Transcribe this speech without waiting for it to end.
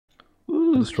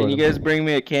Can you guys bring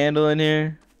me a candle in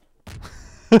here?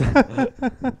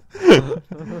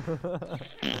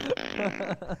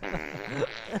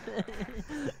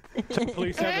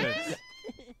 Police evidence.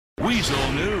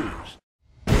 Weasel News.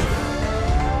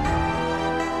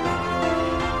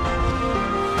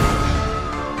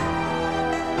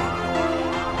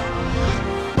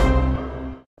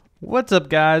 What's up,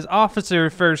 guys? Officer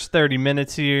First 30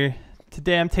 Minutes here.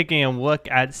 Today I'm taking a look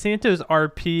at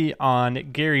SantosRP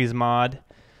on Gary's mod.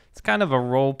 It's kind of a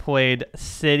role-played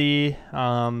city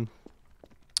where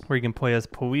you can play as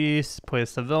police, play as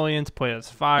civilians, play as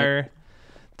fire.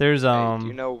 There's do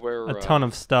you know where, a ton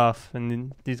of stuff,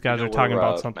 and these guys are talking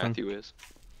about something. Matthew is?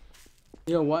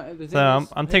 Yo, what? So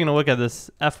I'm taking a look at this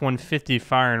F-150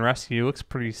 Fire and Rescue. It looks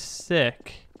pretty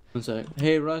sick. One sec.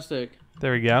 Hey, Rustic.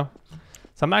 There we go.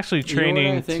 So I'm actually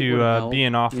training to be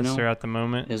an officer at the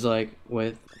moment. Is like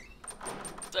with.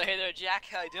 So hey there, Jack.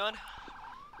 How you doing?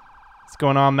 What's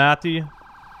going on, Matthew?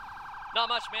 Not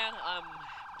much, man. I'm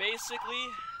basically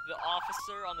the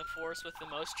officer on the force with the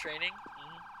most training.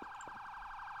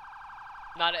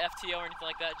 Not an FTO or anything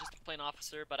like that, just a plain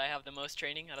officer, but I have the most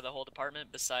training out of the whole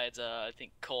department besides, I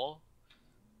think, Cole.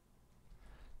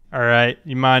 Alright,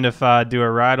 you mind if I do a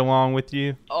ride along with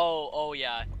you? Oh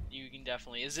yeah, you can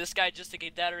definitely. Is this guy just a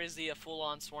cadet or is he a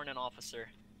full-on sworn-in officer?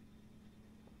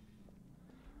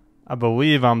 I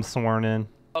believe I'm sworn in.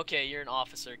 Okay, you're an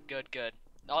officer. Good.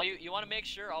 All you want to make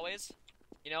sure always,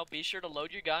 be sure to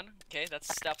load your gun. Okay, that's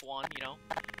step one.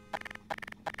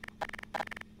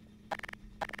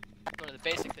 One of the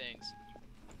basic things.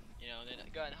 Then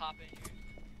go ahead and hop in here.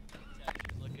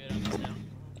 These look good on this now.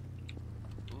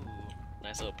 Ooh,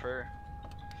 nice little purr.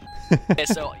 Okay,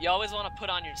 so you always want to put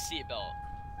on your seatbelt.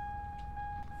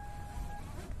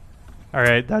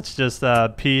 Alright, that's just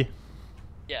P.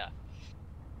 Yeah.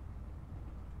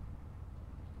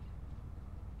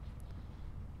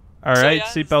 Alright,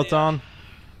 So, yeah, seatbelt on.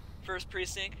 First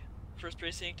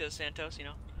precinct of Santos,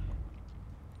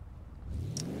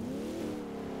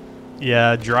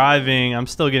 Yeah, driving. I'm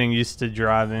still getting used to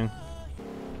driving.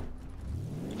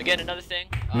 Again, another thing.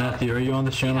 Matthew, are you on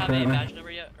the channel currently? Do you have a currently? badge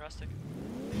number yet, Rustic?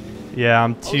 Yeah,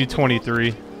 I'm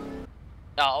 223.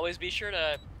 Always be sure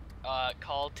to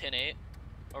call 10-8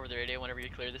 over the radio whenever you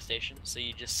clear the station. So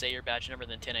you just say your badge number,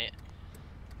 then 10-8.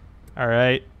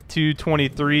 Alright,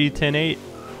 223, 10-8.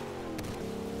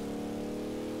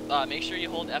 Make sure you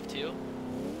hold F2,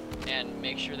 and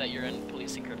make sure that you're in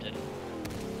police encrypted.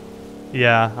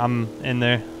 Yeah, I'm in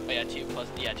there. Oh yeah,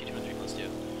 223 plus 2.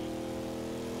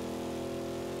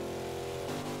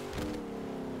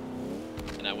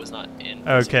 And I was not in.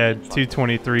 Okay,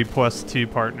 223 plus 2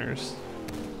 partners.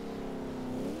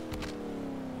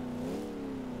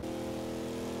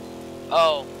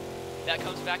 Oh, that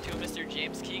comes back to a Mr.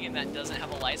 James Keegan that doesn't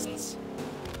have a license.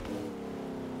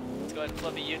 Let's go ahead and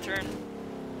flip a U-turn.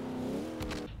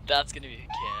 That's gonna be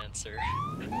a cancer.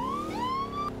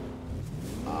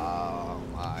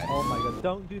 Oh my god,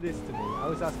 don't do this to me. I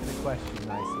was asking a question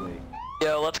nicely.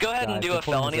 Yo, let's go ahead and do a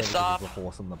felony stop.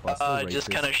 Just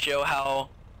kind of show how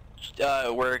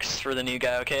it works for the new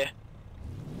guy, okay?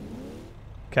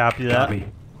 Copy that. Copy.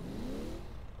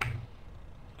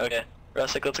 Okay,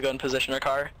 Rustic, let's go and position our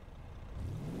car.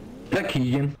 Is that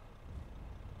Keegan?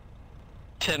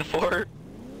 10-4.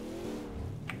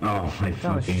 Oh, my What kind of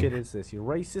fucking. shit is this? You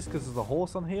racist because there's a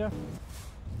horse on here?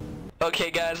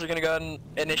 Okay, guys, we're gonna go ahead and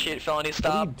initiate felony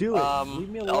stop. What are you doing? Leave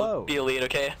me alone. I'll be a lead,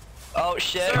 okay? Oh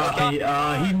shit. Copy.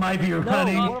 He might be No,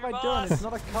 running. what have I done? It's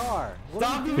not a car. What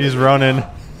are you doing? He's running.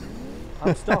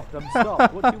 I'm stopped.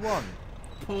 What do you want?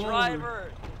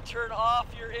 Driver, turn off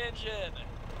your engine.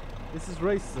 This is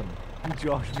racism.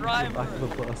 Josh, you get back of the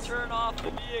Driver, bus. turn off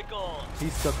the vehicle.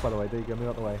 He's stuck, by the way. There you go. Move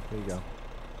out the way. There you go.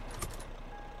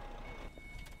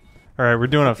 Alright, we're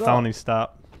doing a What's up? felony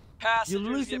stop. Passengers,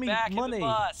 losing get me back money. in the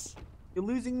bus. You're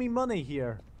losing me money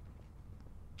here.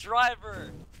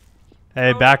 Driver.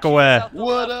 Hey, throw back the keys away. out the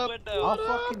What left up? window. I'll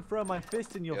fucking throw my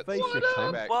fist in your Yeah, face, you stay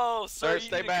cunt. back. Whoa, sir, Sir, you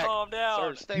stay need to back. calm down.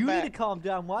 Sir, stay You back. need to calm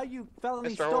down. Why you felony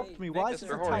Mr. stopped me? Why is this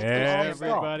Mr. a Horse. tactic?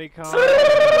 Everybody Stop. calm Oh, shit,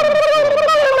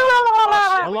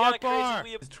 we got Allah a crazy Akbar.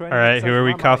 wee- This training Alright, who are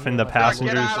we session, I'm not cuffing? The here.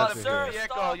 passengers? Get out of Sir, the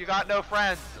vehicle. You got no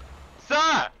friends.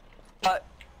 Sir!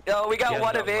 Yo, we got Yes,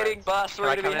 one no, evading right. bus. We're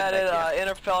Can I gonna be come in? headed Thank you. in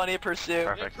a felony pursuit.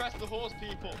 Perfect.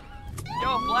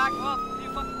 Yo, black off.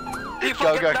 You Go,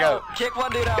 fucking go, go. Kick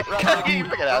one dude out, Pick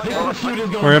Rustic. it out.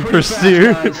 We're in pursuit.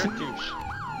 You're a douche.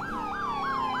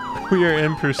 We are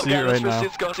in pursuit Yeah, this right now.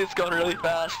 pursuit's going really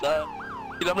fast. I'm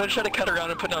gonna try to cut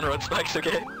around and put down road spikes,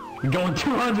 okay? Going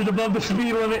 200 above the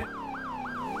speed limit.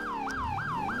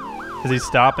 Is he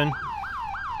stopping?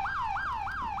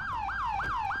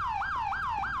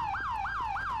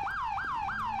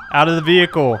 Out of the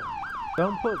vehicle.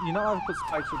 Don't put. You're not allowed to put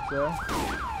spikes up there.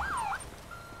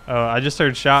 Oh, I just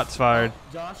heard shots fired.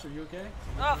 Josh, are you okay?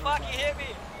 Oh fuck, he hit me!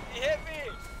 He hit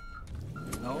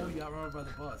me! No, you got run over by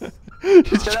the bus.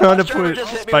 He's trying to put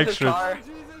spike strips.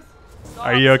 Stop,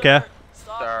 Are you okay? Sir.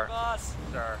 Stop Sir. the bus.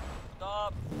 Sir.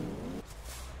 Stop.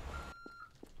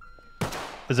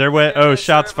 Is there way? Oh,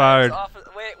 shots fired.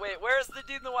 Wait, where's the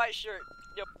dude in the white shirt?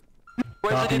 Yo.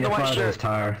 Where's the dude in the white shirt?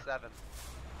 Tire. 7.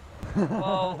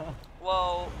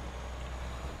 Whoa.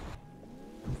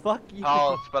 Fuck you.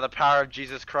 Oh, it's by the power of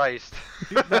Jesus Christ.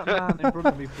 Shoot that man in front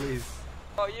of me, please.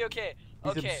 Oh, you okay?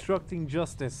 He's Okay. obstructing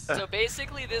justice. So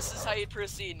basically, this is how you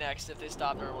proceed next if they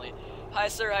stop normally. Hi,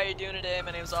 sir. How you doing today?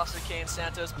 My name is Officer Kane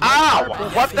Santos. Ow!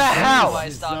 What the hell? Why I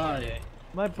stopped you today?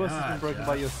 My bus has been broken God.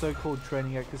 by your so-called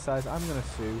training exercise. I'm gonna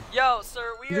sue. Yo, sir,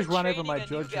 we You are just ran over training my a new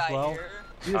judge guy as well. here.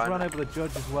 You just ran over the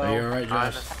judge as well. Are you alright,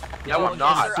 Josh? No, I'm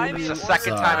not. Sir, I'm It's the the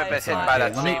second time I've been hit by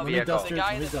that Let me same vehicle. dust The your- guy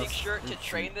let in me the pink dust shirt to your-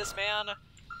 train this man.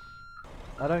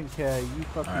 I don't care. You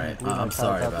fucking Alright, blew my I'm tires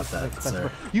sorry out. about This is that,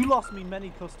 expensive. sir. You lost me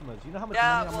many customers. You know how much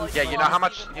Yeah, money I'm well, losing? Yeah, you know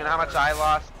how much I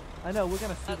lost? I know. We're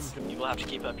gonna sue That's, them. you will have to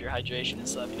keep up your hydration and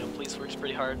stuff. You know, police works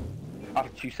pretty hard.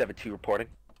 Officer 272 reporting.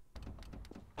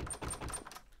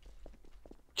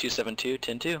 272,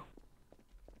 10-2.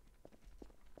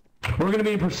 We're going to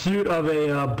be in pursuit of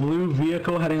a blue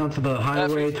vehicle heading onto the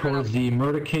highway towards the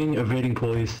Murder King, evading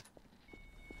police.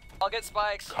 I'll get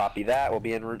spikes. Copy that. We'll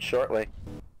be en route shortly.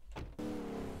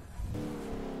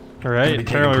 All right. Gonna be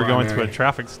Apparently, we're taking going to a primary.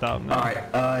 traffic stop now.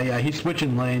 Alright, yeah, he's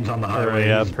switching lanes on the There we highway.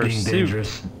 go, He's being pursuit.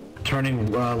 dangerous.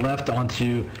 Turning left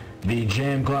onto the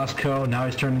Jam Glasgow. Now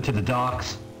he's turning to the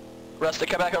docks. Rustic,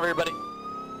 come back over here, buddy.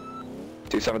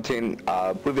 217,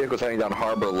 blue vehicle's heading down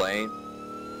Harbor Lane.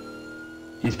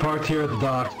 He's parked here at the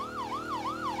dock.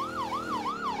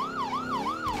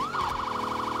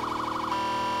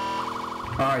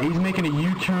 Alright, he's making a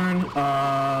U-turn,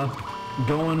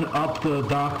 going up the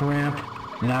dock ramp.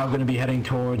 Now going to be heading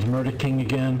towards Murder King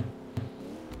again.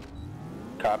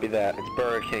 Copy that. It's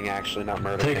Burger King, actually, not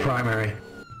Murder Take King. primary.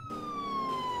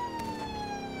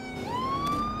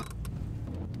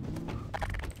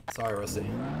 Sorry, Rusty.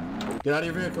 Get out of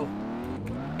your vehicle.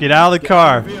 Get out of the Get out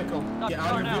car. of your vehicle. Get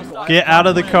out of your vehicle. I Get have a out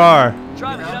of the gun car.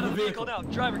 Driver, Get get out of the vehicle now.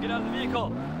 Driver, get out of the vehicle.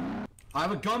 point. I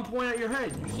have a gun pointed at your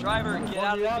head. Driver, get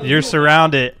out of the vehicle. You're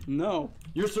surrounded. No.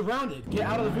 You're surrounded. Get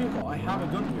out of the vehicle. I have a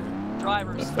gun here.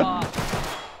 Driver, stop.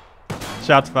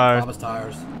 Shots fired. Papa's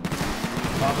tires.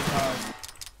 Papa's tires.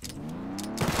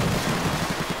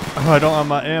 Oh, I don't have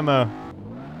my ammo.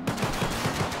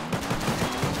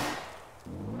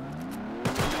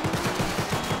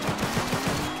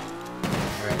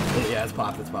 Alright. Yeah, it's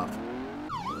popped. It's popped.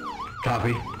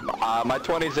 Copy. My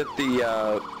 20's at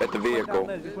the vehicle.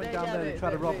 Just went down there to try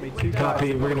to rob me. Two Copy.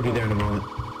 guys. We're going to be there in a moment.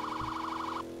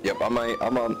 Yep,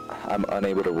 I'm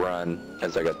unable to run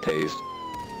as I got tased.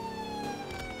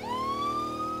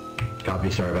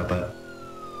 Copy. Sorry about that.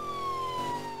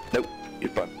 Nope, you're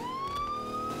fine.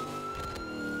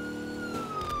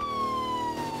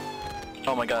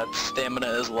 Oh my god, stamina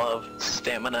is love.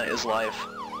 Stamina is life.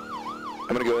 I'm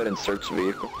gonna go ahead and search the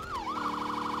vehicle.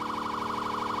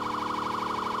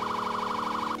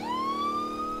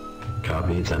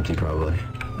 Copy. It's empty probably.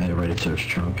 Hey, ready to search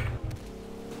trunk.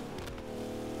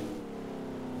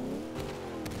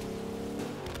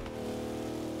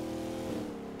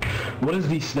 What is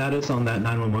the status on that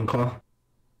 911 call?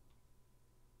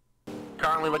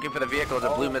 Currently looking for the vehicle, the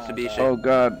blue Mitsubishi. Oh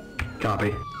god. Copy.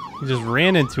 You just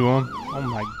ran into him. Oh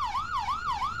my.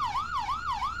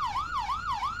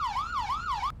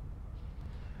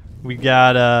 We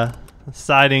got a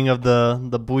sighting of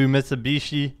the blue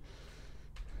Mitsubishi.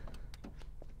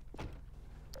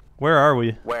 Where are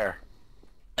we? Where?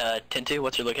 10-2,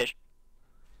 what's your location?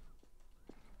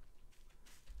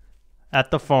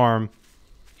 At the farm.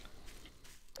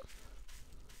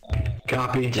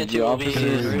 Copy. Did The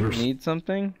officers need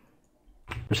something?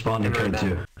 Responding code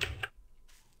 2.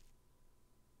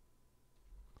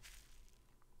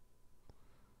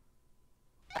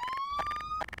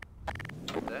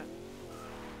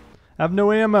 I have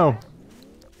no ammo.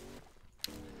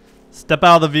 Step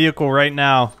out of the vehicle right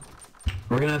now.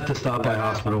 We're gonna have to stop by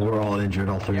hospital. We're all injured,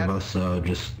 all three of us, so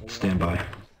just stand by.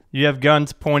 You have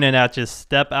guns pointed at you.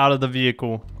 Step out of the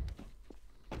vehicle.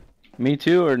 Me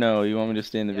too, or no? You want me to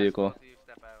stay in the vehicle? Both of you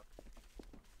step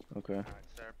out. Okay. Alright,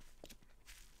 sir.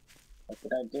 What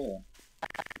did I do?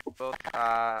 Both,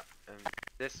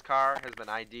 this car has been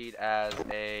ID'd as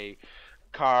a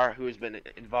car who has been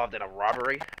involved in a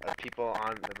robbery of people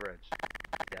on the bridge.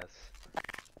 Yes.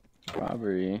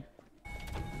 Robbery.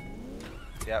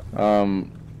 Yep.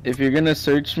 if you're gonna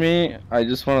search me, I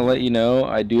just want to let you know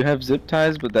I do have zip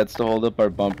ties, but that's to hold up our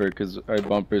bumper because our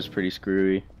bumper is pretty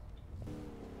screwy.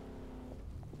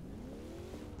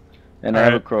 And I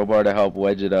have a crowbar to help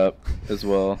wedge it up as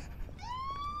well.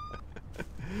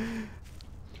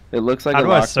 It looks like a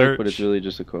lockpick, but it's really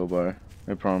just a crowbar.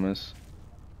 I promise.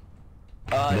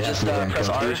 Just press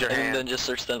R Use your and hand. then just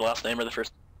search the last name or the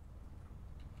first.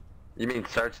 You mean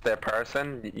search their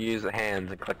person? You use the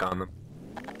hands and click on them.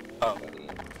 Oh.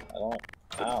 I don't.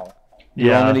 Ow.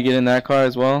 You want me to get in that car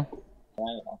as well?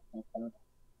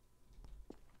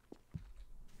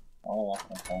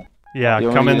 Yeah, You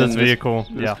want come me in to this get vehicle.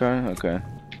 This Yeah. car? Okay.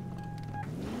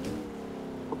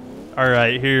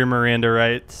 Alright, here are your Miranda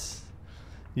rights.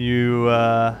 You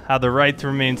have the right to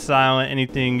remain silent.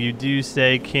 Anything you do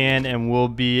say can and will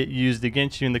be used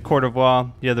against you in the court of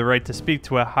law. You have the right to speak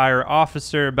to a higher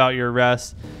officer about your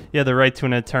arrest. You have the right to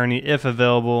an attorney if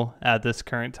available at this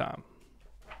current time.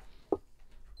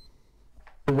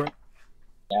 Yeah,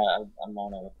 I'm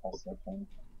on it with this thing.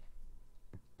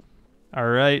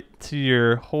 Alright, to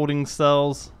your holding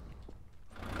cells.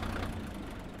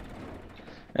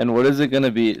 And what is it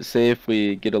gonna be? Say if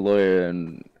we get a lawyer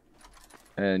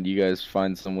and you guys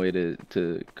find some way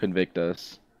to convict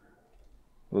us,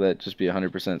 will that just be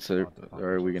 100% certain,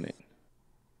 or are we gonna?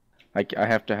 I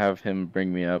have to have him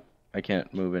bring me up. I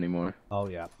can't move anymore. Oh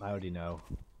yeah, I already know.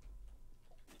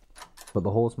 But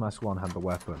the horse mask one had the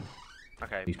weapon.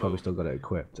 Okay. He's probably still got it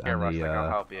equipped. Here, And Rustling, I'll the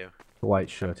help you. white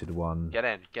shirted one. Get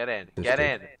in, get in, This get dude.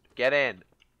 in, get in.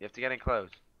 You have to get in close.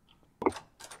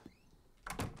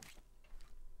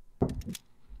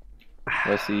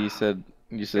 Wesley, you said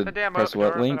Get the damn press open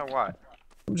what door link? open or what?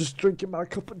 I'm just drinking my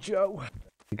cup of Joe.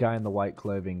 The guy in the white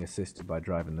clothing assisted by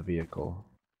driving the vehicle.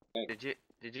 Did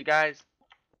you guys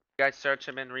search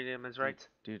him and read him his rights?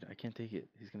 Dude, I can't take it.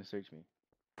 He's gonna search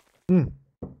me.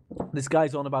 This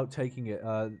guy's on about taking it.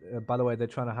 By the way, they're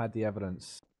trying to hide the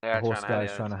evidence. Yeah, The horse trying to hide guy's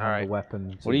the trying to evidence. hand the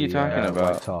weapon. To What are you the, talking white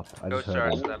about? Top. I Go just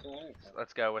heard search him. them.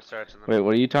 Let's go. We're searching them. Wait,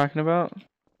 what are you talking about?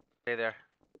 Stay there.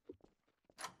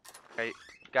 Okay,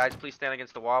 guys, please stand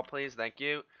against the wall, please. Thank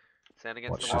you. Stand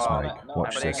against Watch the this, wall. Mike. Watch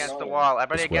Everybody this. against the wall.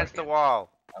 Everybody This against work. the wall.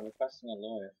 I'm requesting a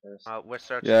lawyer first. We're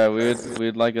searching. Yeah,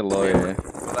 we'd like a lawyer.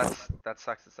 Well, that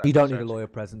sucks. It sucks. You don't We're need a searching. lawyer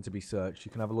present to be searched.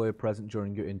 You can have a lawyer present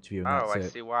during your interview, and Oh, that's I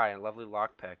it. see why. A lovely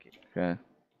lockpick. Okay.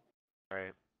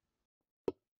 Alright.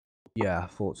 Yeah, I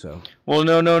thought so. Well,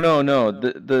 no.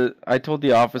 I told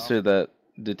the officer that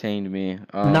detained me.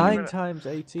 9 times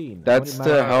 18. That's How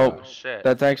many to miles- help. Oh, shit.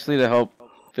 That's actually to help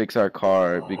fix our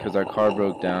car because our car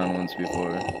broke down once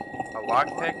before. A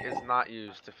lockpick is not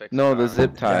used to fix. No, a the car.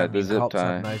 zip tie, Yeah, I the mean, zip cops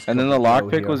have tie. nice And then the cup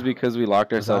of Joe lockpick was here. because we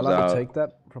locked Was I ourselves allowed to out. take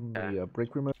that from the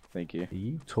brick remover? Thank you. Are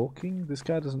you talking? This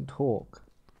guy doesn't talk.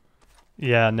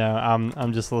 Yeah, no,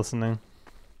 I'm just listening.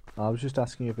 I was just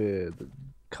asking if the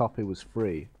copy was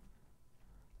free.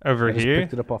 Over I just here?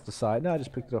 picked it up off the side. No, I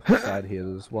just picked it off the side here.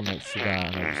 There's one next to that,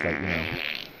 and I just like, started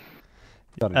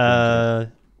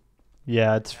drinking.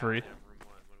 Yeah, it's free.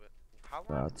 How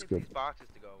long That's does it take good. these boxes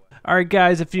to go away? Alright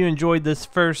guys, if you enjoyed this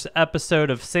first episode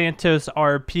of Santos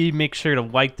RP, make sure to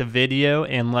like the video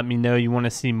and let me know you want to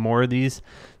see more of these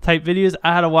type videos.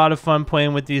 I had a lot of fun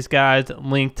playing with these guys.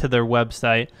 Link to their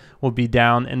website will be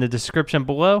down in the description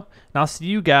below. And I'll see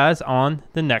you guys on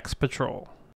the next patrol.